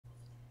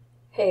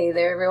Hey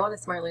there everyone,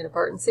 it's Marlena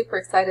Burton. Super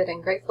excited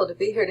and grateful to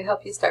be here to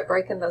help you start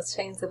breaking those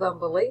chains of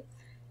unbelief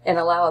and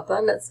allow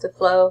abundance to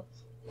flow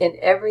in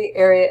every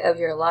area of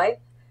your life.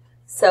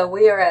 So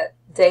we are at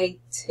day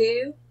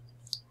 2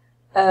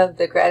 of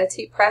the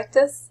gratitude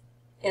practice.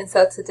 And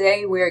so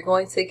today we are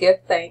going to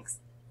give thanks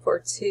for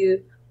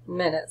 2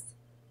 minutes.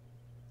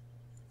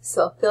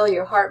 So fill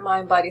your heart,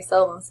 mind, body,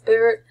 soul, and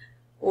spirit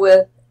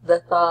with the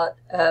thought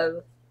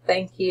of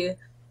thank you,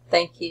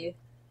 thank you,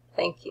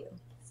 thank you.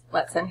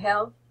 Let's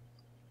inhale.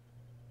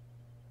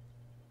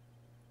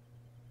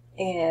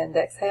 And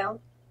exhale.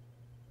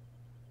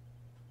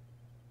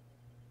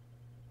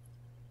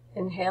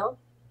 Inhale.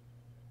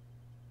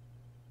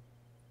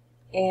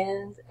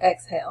 And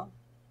exhale.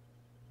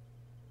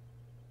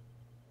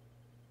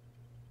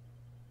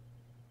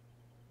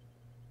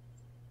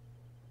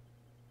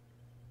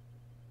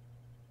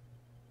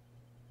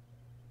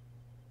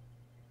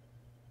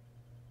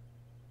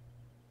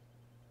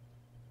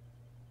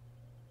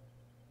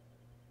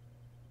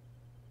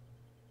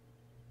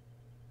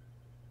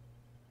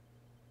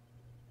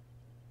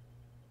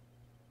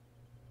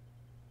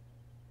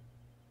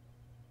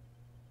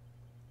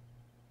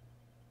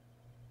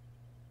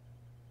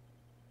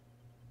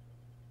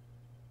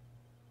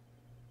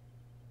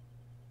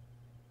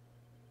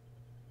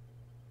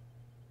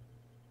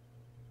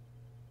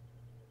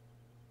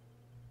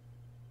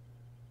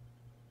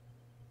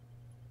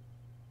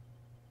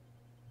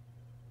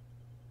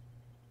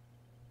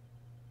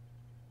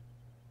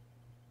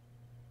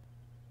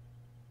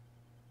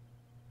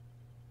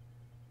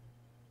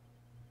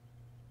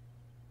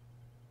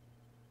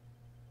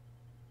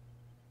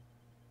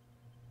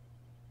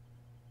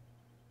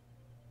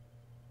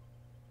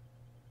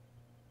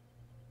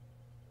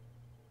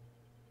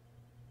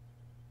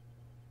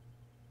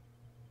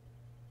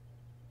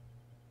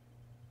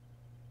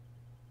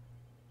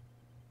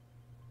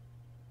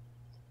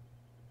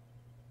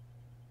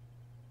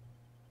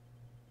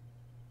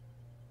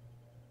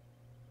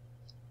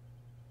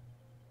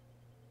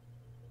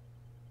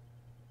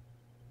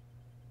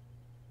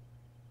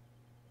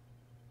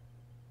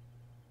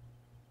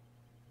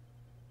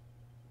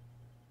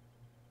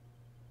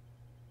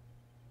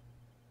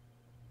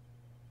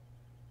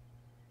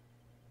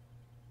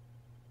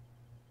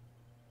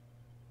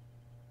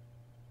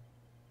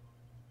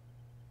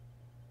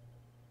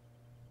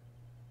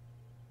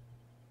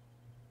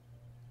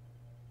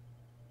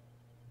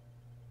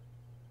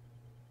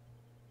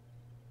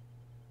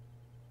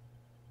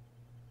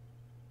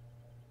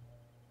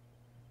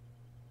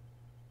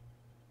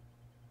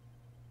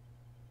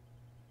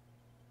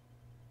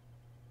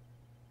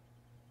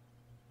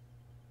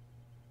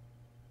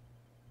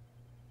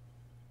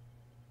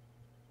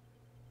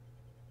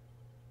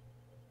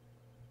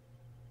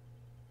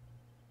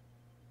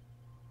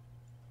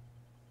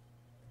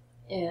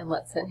 And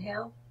let's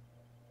inhale.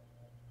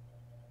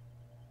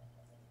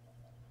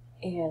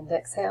 And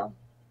exhale.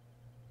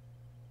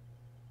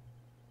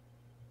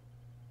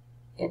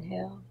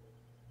 Inhale.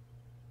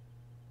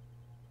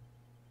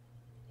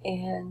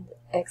 And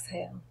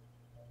exhale.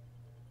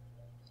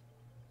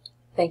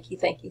 Thank you,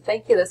 thank you,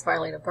 thank you. This is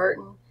Marlena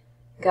Burton.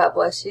 God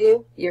bless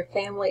you, your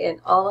family, and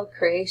all of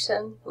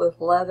creation with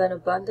love and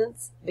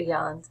abundance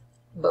beyond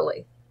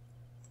belief.